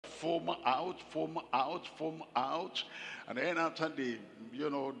foam out, foam out, foam out. And then after they,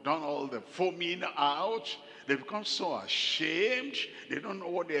 done all the foaming out, they become so ashamed, they don't know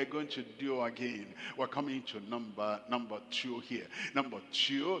what they're going to do again. We're coming to number 2 here. Number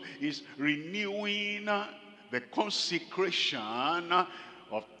 2 is renewing the consecration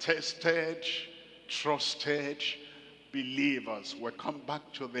of tested, trusted believers. We come back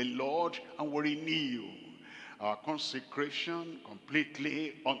to the Lord and we renew our consecration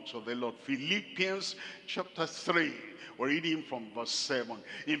completely unto the Lord. Philippians chapter 3, we're reading from verse 7.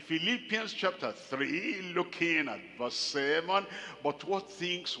 In Philippians chapter 3, looking at verse 7, but what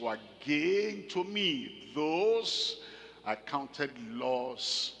things were gain to me, those I counted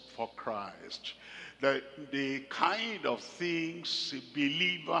loss for Christ. The kind of things a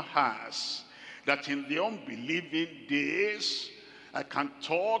believer has, that in the unbelieving days, I can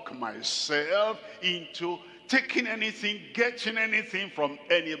talk myself into taking anything, getting anything from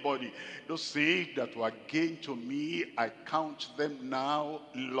anybody. Those things that were gain to me, I count them now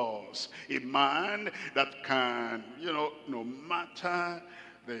loss. A man that can, no matter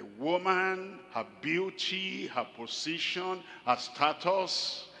the woman, her beauty, her position, her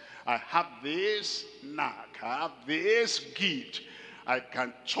status, I have this knack, I have this gift. I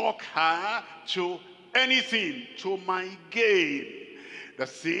can talk her to anything, to my gain. The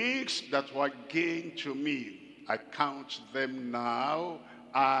things that were gain to me, I count them now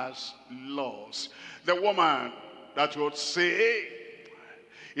as loss. The woman that would say,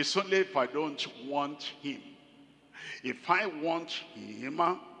 it's only if I don't want him. If I want him,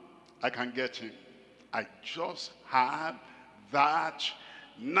 I can get him. I just have that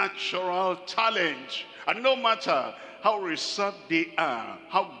natural talent. And no matter how reserved they are,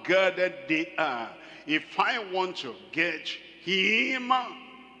 how guarded they are, if I want to get him,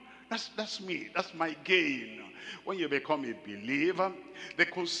 that's me, that's my gain. When you become a believer, the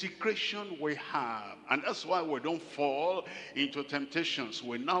consecration we have, and that's why we don't fall into temptations.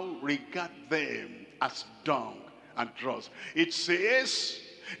 We now regard them as dung and dross. It says,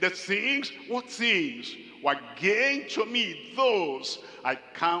 the things, what things were gain to me, those I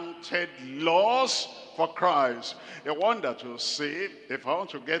counted loss for Christ. The one that will say, if I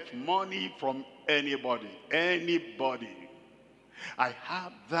want to get money from anybody, I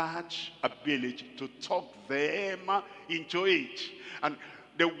have that ability to talk them into it. And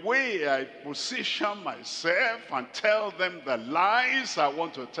the way I position myself and tell them the lies I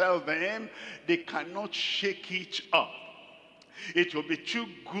want to tell them, they cannot shake it up. It will be too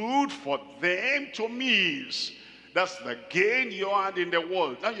good for them to miss. That's the gain you had in the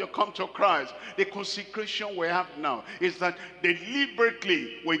world. Now you come to Christ. The consecration we have now is that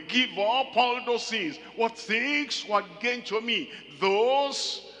deliberately we give up all those things. What things were gain to me,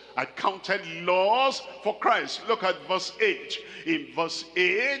 those I counted loss for Christ. Look at verse 8. In verse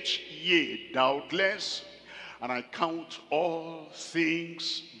 8, yea, doubtless, and I count all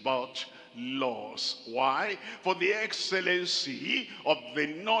things but loss. Why? For the excellency of the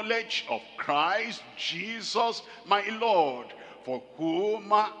knowledge of Christ Jesus my Lord, for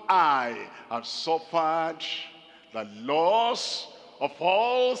whom I have suffered the loss of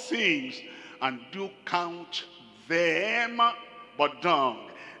all things, and do count them but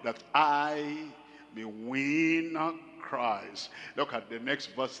dung, that I may win Christ. Look at the next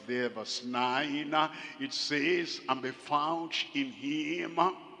verse there, verse 9. It says, and be found in him,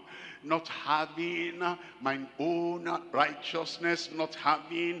 not having my own righteousness, not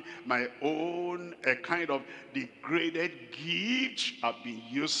having my own kind of degraded gift I've been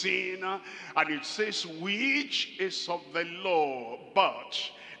using. And it says, which is of the law, but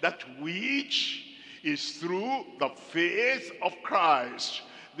that which is through the faith of Christ,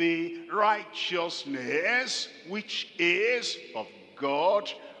 the righteousness which is of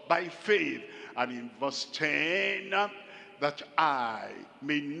God by faith. And in verse 10, that I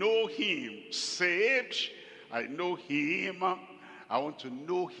may know him, saved, I know him, I want to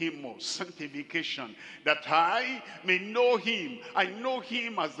know him more, sanctification, that I may know him. I know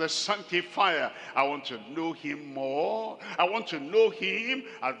him as the sanctifier. I want to know him more. I want to know him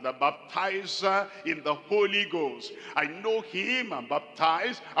as the baptizer in the Holy Ghost. I know him and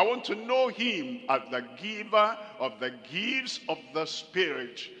baptize. I want to know him as the giver of the gifts of the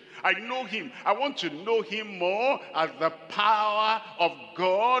Spirit. I know him. I want to know him more as the power of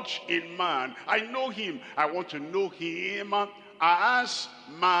God in man. I know him. I want to know him as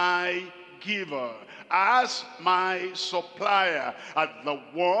my giver, as my supplier, as the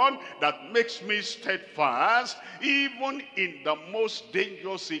one that makes me steadfast, even in the most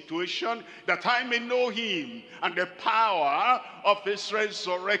dangerous situation, that I may know him and the power of his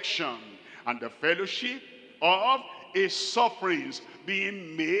resurrection and the fellowship of his sufferings,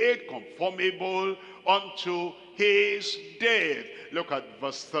 being made conformable unto his death. Look at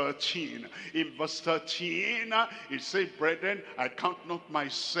verse 13. In verse 13, it says, brethren, I count not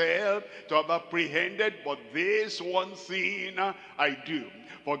myself to have apprehended, but this one thing I do,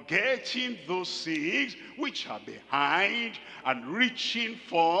 forgetting those things which are behind, and reaching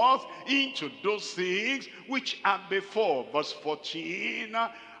forth into those things which are before. Verse 14,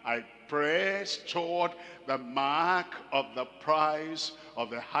 I press toward the mark of the prize of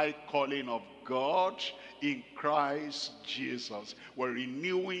the high calling of God in Christ Jesus. We're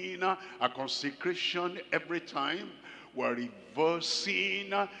renewing a consecration every time. We're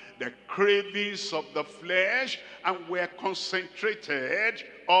reversing the cravings of the flesh, and we're concentrated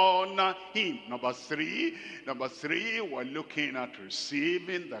on him. Number three, we're looking at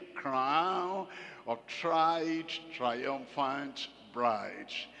receiving the crown of tried, triumphant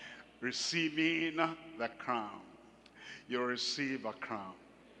bride. Receiving the crown. You receive a crown.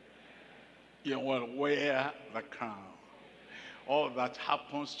 You will wear the crown. All that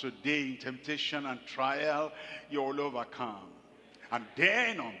happens today in temptation and trial, you will overcome. And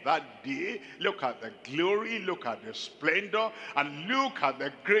then on that day, look at the glory, look at the splendor, and look at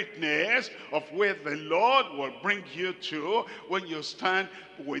the greatness of where the Lord will bring you to when you stand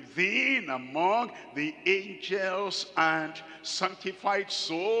within among the angels and sanctified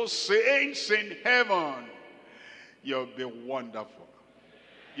souls, saints in heaven. You'll be wonderful.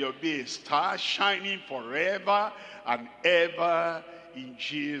 You'll be a star shining forever and ever in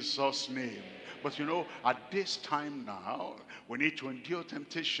Jesus' name. But you know, at this time now, we need to endure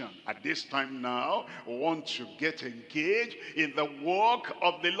temptation. At this time now, we want to get engaged in the work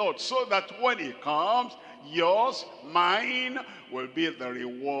of the Lord, so that when he comes, yours, mine, will be the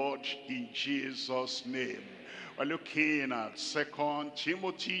reward in Jesus' name. We're looking at 2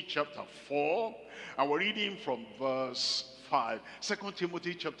 Timothy chapter 4, and we're reading from verse 5. 2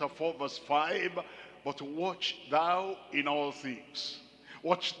 Timothy chapter 4 verse 5. But watch thou in all things.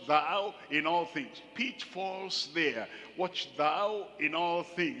 Watch thou in all things. Pitfalls there. Watch thou in all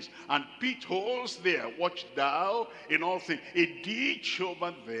things. And pitholes there. Watch thou in all things. A ditch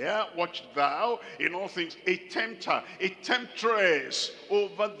over there. Watch thou in all things. A tempter, a temptress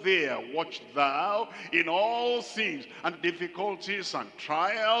over there. Watch thou in all things. And difficulties and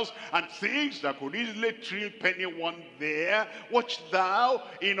trials and things that could easily trip anyone there. Watch thou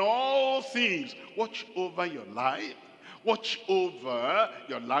in all things. Watch over your life. Watch over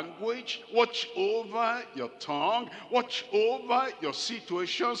your language. Watch over your tongue. Watch over your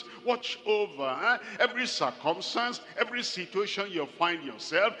situations. Watch over every circumstance, every situation you find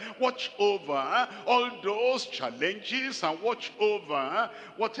yourself. Watch over all those challenges, and watch over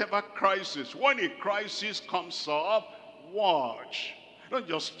whatever crisis. When a crisis comes up, watch. Don't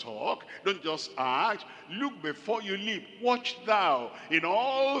just talk. Don't just act. Look before you leap. Watch thou in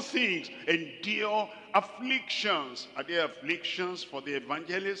all things. Endure afflictions. Are there afflictions for the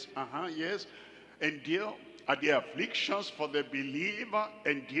evangelist? Yes. Endure. Are there afflictions for the believer?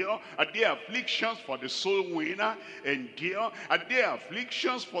 Endure. Are there afflictions for the soul winner? Endure. Are there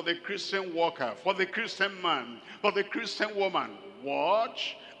afflictions for the Christian worker, for the Christian man, for the Christian woman?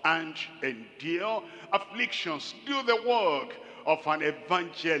 Watch and endure afflictions. Do the work of an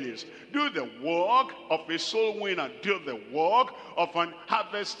evangelist. Do the work of a soul winner. Do the work of an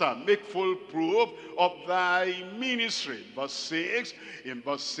harvester. Make full proof of thy ministry. Verse 6. In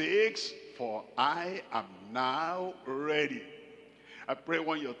verse 6, for I am now ready. I pray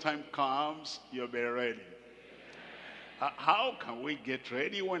when your time comes, you'll be ready. How can we get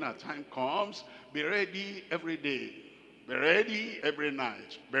ready when our time comes? Be ready every day. Be ready every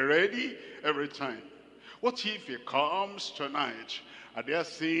night. Be ready every time. What if he comes tonight? Are there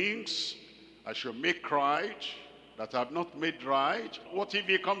things I should make right that I have not made right? What if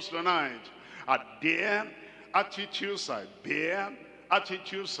he comes tonight? Are there attitudes I bear,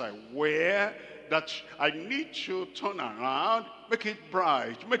 attitudes I wear that I need to turn around, make it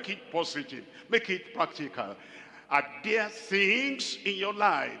bright, make it positive, make it practical? Are there things in your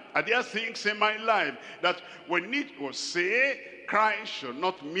life? Are there things in my life that we need to say, Christ should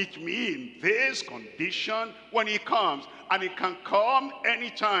not meet me in this condition when he comes? And he can come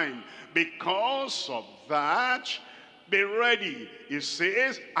anytime. Because of that, be ready. He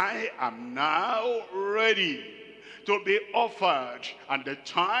says, I am now ready to be offered, and the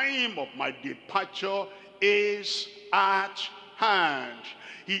time of my departure is at hand.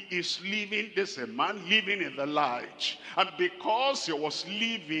 He is living, this a man living in the light. And because he was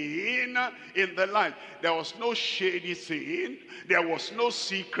living in the light, there was no shady thing, there was no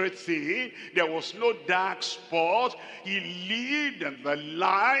secret thing, there was no dark spot. He lived in the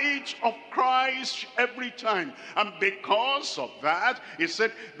light of Christ every time. And because of that, he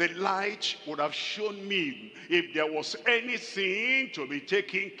said, the light would have shown me if there was anything to be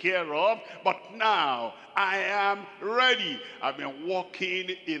taken care of. But now I am ready. I've been walking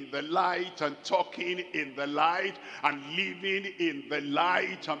in the light and talking in the light and living in the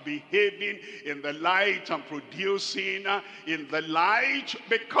light and behaving in the light and producing in the light,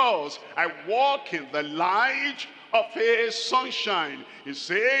 because I walk in the light of his sunshine. He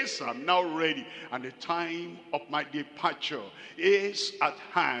says, I'm now ready, and the time of my departure is at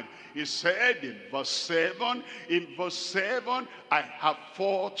hand. He said in verse 7, I have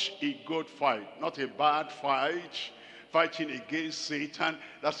fought a good fight, not a bad fight. Fighting against Satan,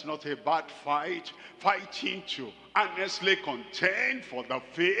 that's not a bad fight. Fighting to earnestly contend for the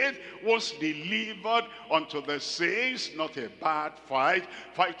faith was delivered unto the saints, not a bad fight.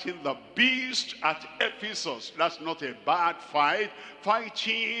 Fighting the beast at Ephesus, that's not a bad fight.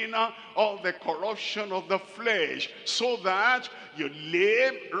 Fighting all the corruption of the flesh, so that you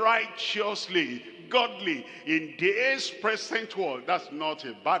live righteously, godly in this present world. That's not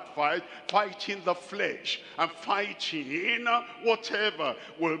a bad fight. Fighting the flesh and fighting whatever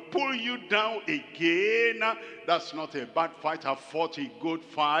will pull you down again, that's not a bad fight. I've fought a good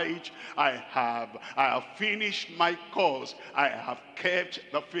fight. I have finished my course. I have kept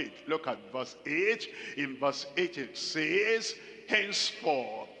the faith. Look at verse 8. In verse 8 it says,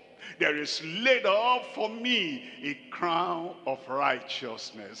 henceforth there is laid up for me a crown of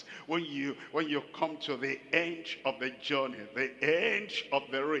righteousness. When you come to the end of the journey, the end of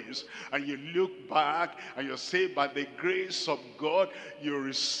the race, and you look back and you say, by the grace of God, you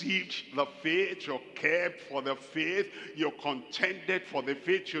received the faith, you kept for the faith, you contended for the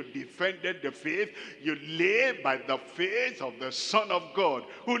faith, you defended the faith, you lay by the faith of the Son of God,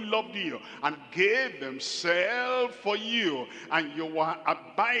 who loved you and gave himself for you, and you were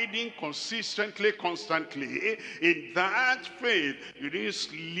abiding consistently, constantly in that faith. You didn't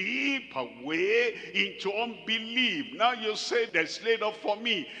slip away into unbelief. Now you say, there's laid up for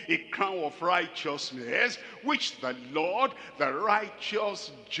me a crown of righteousness, which the Lord, the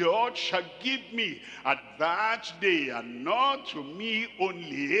righteous judge, shall give me at that day, and not to me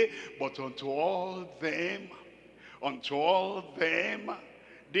only, but unto all them. Unto all them.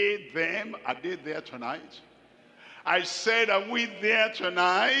 Them, are they there tonight? I said, are we there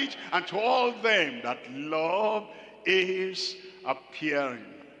tonight? And to all them that love is appearing.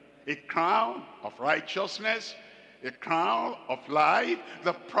 A crown of righteousness, a crown of life,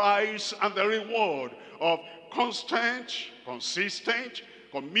 the price and the reward of constant, consistent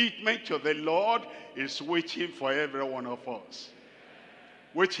commitment to the Lord is waiting for every one of us.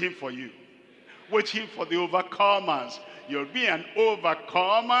 Waiting for you. Waiting for the overcomers. You'll be an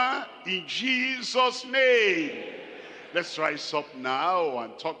overcomer in Jesus' name. Let's rise up now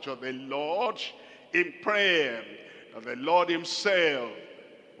and talk to the Lord in prayer. That the Lord himself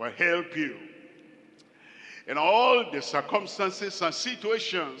will help you. In all the circumstances and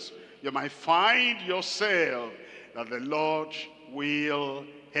situations you might find yourself, that the Lord will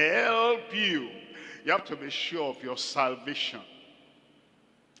help you. You have to be sure of your salvation.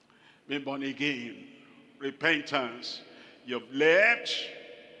 Being born again, repentance. You've left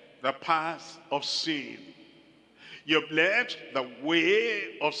the path of sin. You've left the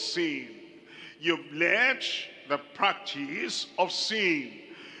way of sin. You've left the practice of sin.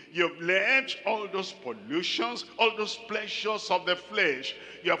 You've left all those pollutions, all those pleasures of the flesh.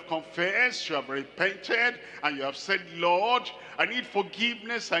 You have confessed, you have repented, and you have said, Lord, I need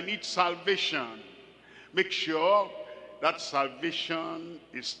forgiveness, I need salvation. Make sure that salvation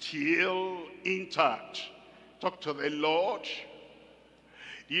is still intact. Talk to the Lord.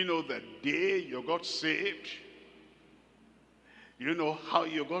 Do you know the day you got saved? You know how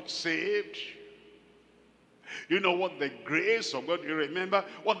you got saved? You know what the grace of God, you remember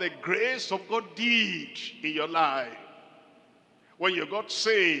what the grace of God did in your life when you got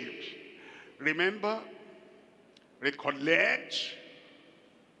saved. Remember, recollect,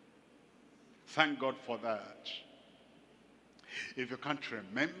 thank God for that. If you can't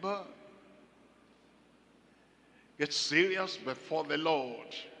remember, get serious before the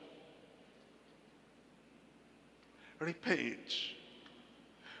Lord. Repent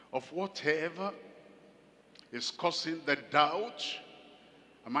of whatever is causing the doubt.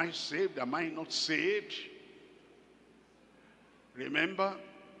 Am I saved? Am I not saved? Remember,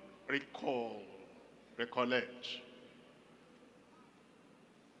 recall, recollect.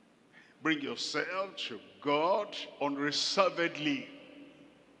 Bring yourself to God unreservedly.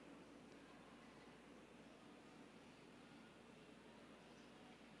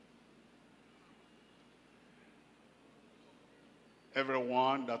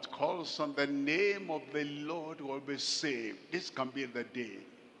 Everyone that calls on the name of the Lord will be saved. This can be the day.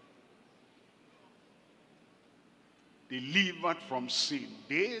 Delivered from sin.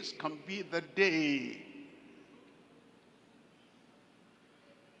 This can be the day.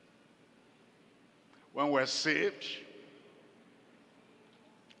 When we're saved,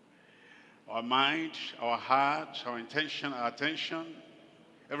 our mind, our heart, our intention, our attention,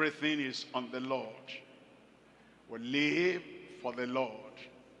 everything is on the Lord. We live for the Lord.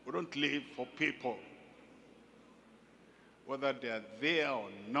 We don't live for people. Whether they're there or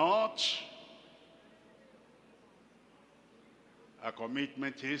not, our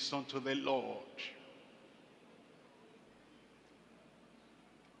commitment is unto the Lord.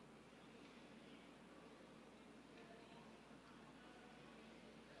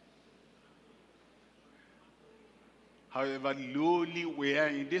 However lowly we are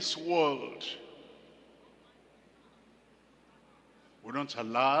in this world, we don't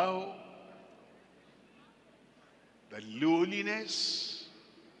allow the lowliness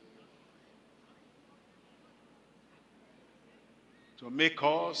to make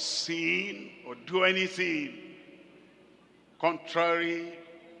us sin or do anything contrary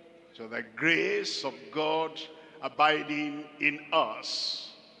to the grace of God abiding in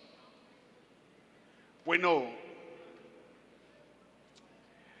us. We know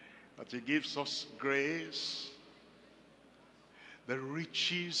that he gives us grace, the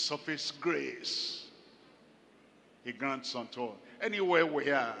riches of his grace he grants unto us. Anywhere we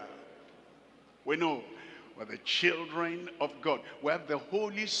are, we know we're the children of God. We have the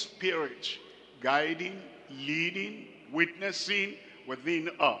Holy Spirit guiding, leading, witnessing within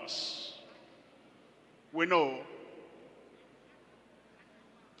us. We know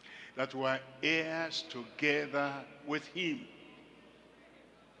that we're heirs together with him.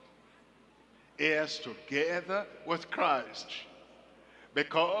 Heirs together with Christ,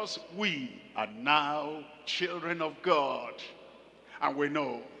 because we are now children of God, and we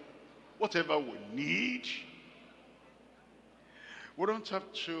know whatever we need, we don't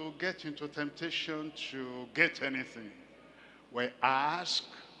have to get into temptation to get anything. We ask,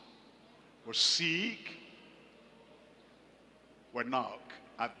 we seek, we knock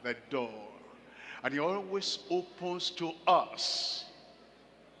at the door, and he always opens to us.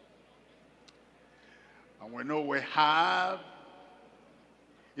 And we know we have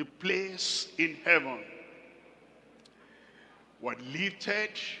a place in heaven. We're lifted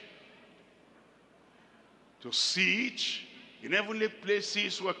to sit in heavenly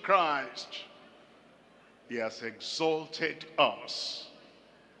places with Christ. He has exalted us.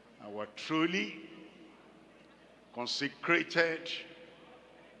 And we're truly consecrated,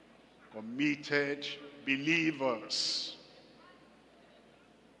 committed believers.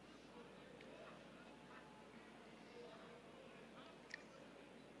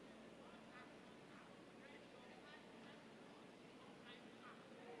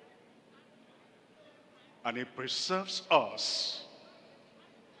 And he preserves us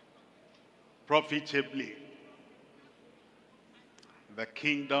profitably the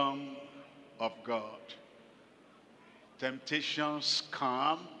kingdom of God. Temptations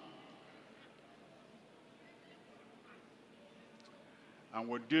come, and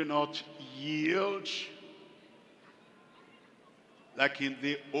we do not yield like in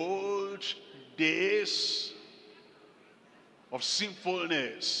the old days of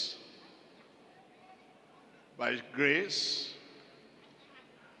sinfulness. By grace,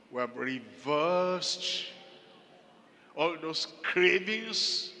 we have reversed all those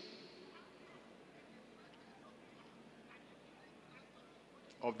cravings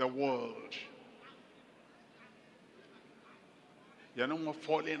of the world. You're no more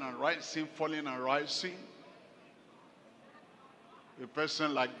falling and rising, falling and rising. A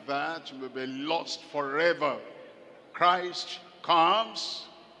person like that will be lost forever. Christ comes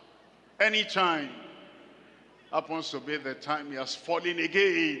anytime. Happens to be the time he has fallen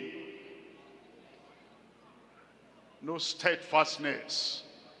again. No steadfastness,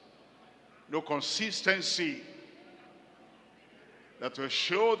 no consistency that will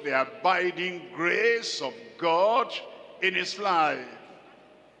show the abiding grace of God in his life.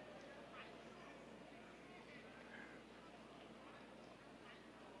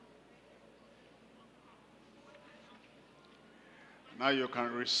 Now you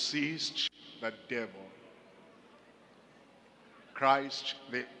can resist the devil. Christ,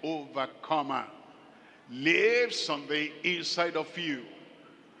 the overcomer, lives on the inside of you.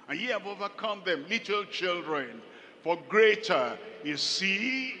 and ye have overcome them. Little children, for greater is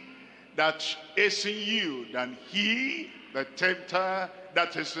he that is in you than he, the tempter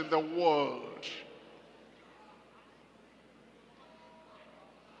that is in the world.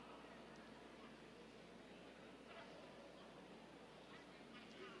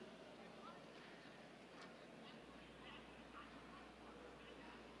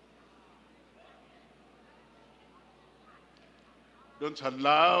 Don't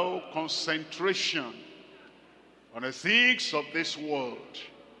allow concentration on the things of this world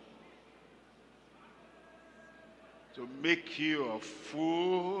to make you a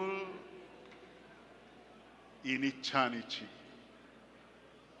fool in eternity.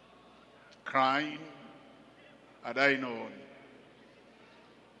 Crying, had I known.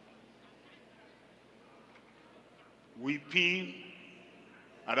 Weeping,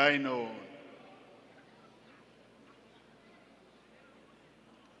 had I known.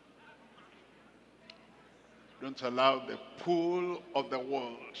 Don't allow the pool of the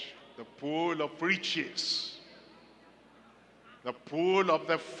world, the pool of riches, the pool of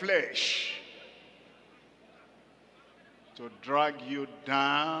the flesh to drag you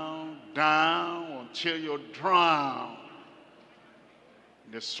down, down until you drown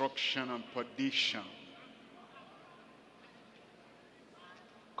in destruction and perdition.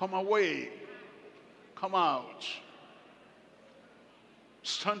 Come away, come out,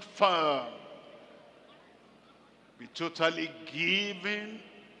 stand firm. Be totally given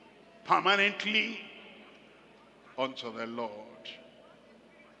permanently unto the Lord.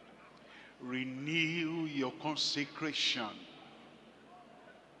 Renew your consecration.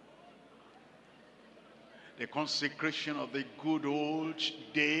 The consecration of the good old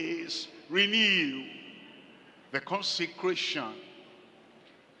days. Renew the consecration.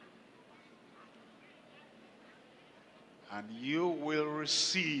 And you will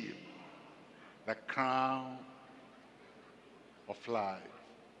receive the crown of life.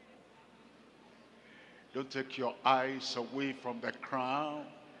 Don't take your eyes away from the crown,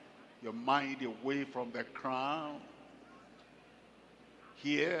 your mind away from the crown.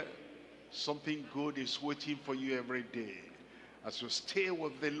 Here, something good is waiting for you every day as you stay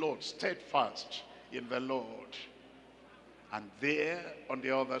with the Lord, steadfast in the Lord. And there on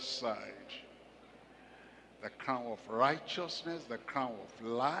the other side, the crown of righteousness, the crown of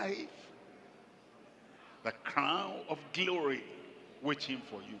life, the crown of glory waiting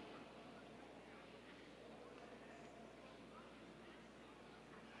for you.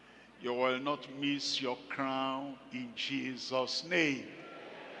 You will not miss your crown in Jesus' name.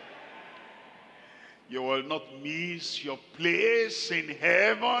 You will not miss your place in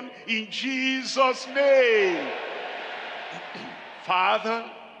heaven in Jesus' name. Father,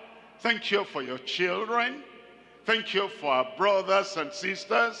 thank you for your children. Thank you for our brothers and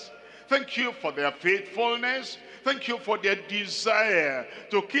sisters. Thank you for their faithfulness. Thank you for their desire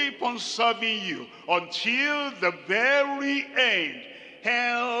to keep on serving you until the very end.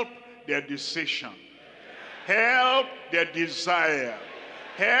 Help their decision. Help their desire.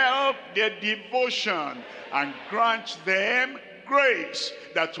 Help their devotion. And grant them grace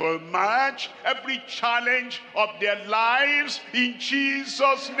that will match every challenge of their lives in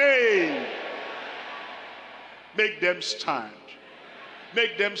Jesus' name. Make them stand.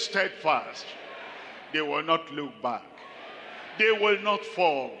 Make them steadfast. They will not look back. They will not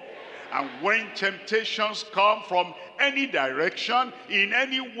fall. And when temptations come from any direction, in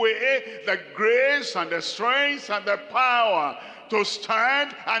any way, the grace and the strength and the power to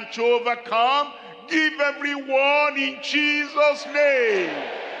stand and to overcome, give everyone in Jesus' name.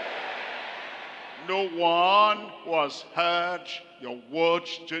 No one who has heard your word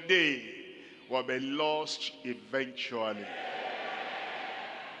today will be lost eventually.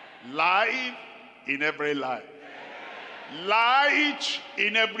 Life in every life. Light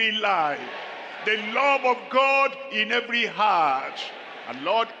in every life. The love of God in every heart. And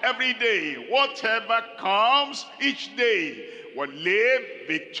Lord, every day, whatever comes each day, will live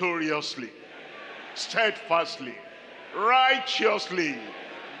victoriously, steadfastly, righteously,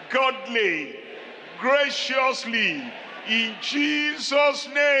 godly, graciously, in Jesus'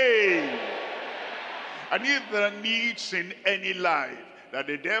 name. And if there are needs in any life that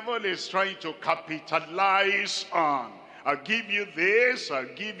the devil is trying to capitalize on, I'll give you this,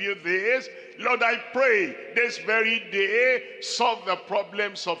 I'll give you this. Lord, I pray this very day, solve the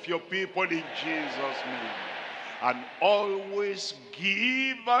problems of your people in Jesus' name. And always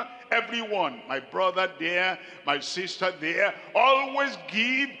give everyone, my brother there, my sister there, always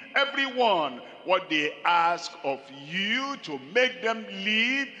give everyone what they ask of you to make them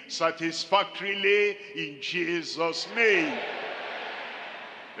live satisfactorily in Jesus' name.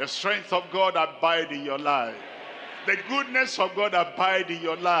 The strength of God abide in your life. The goodness of God abide in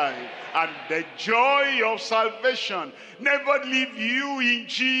your life. And the joy of salvation never leave you in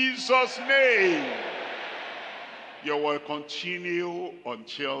Jesus' name. You will continue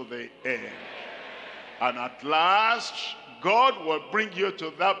until the end. And at last, God will bring you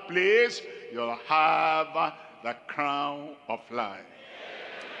to that place. You'll have the crown of life,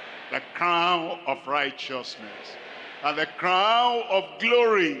 the crown of righteousness, and the crown of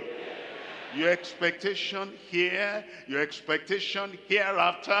glory. Your expectation here, your expectation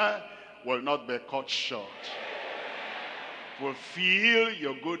hereafter will not be cut short. Fulfill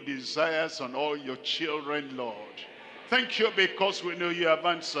your good desires on all your children, Lord. Thank you because we know you have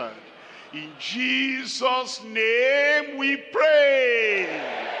answered. In Jesus' name we pray.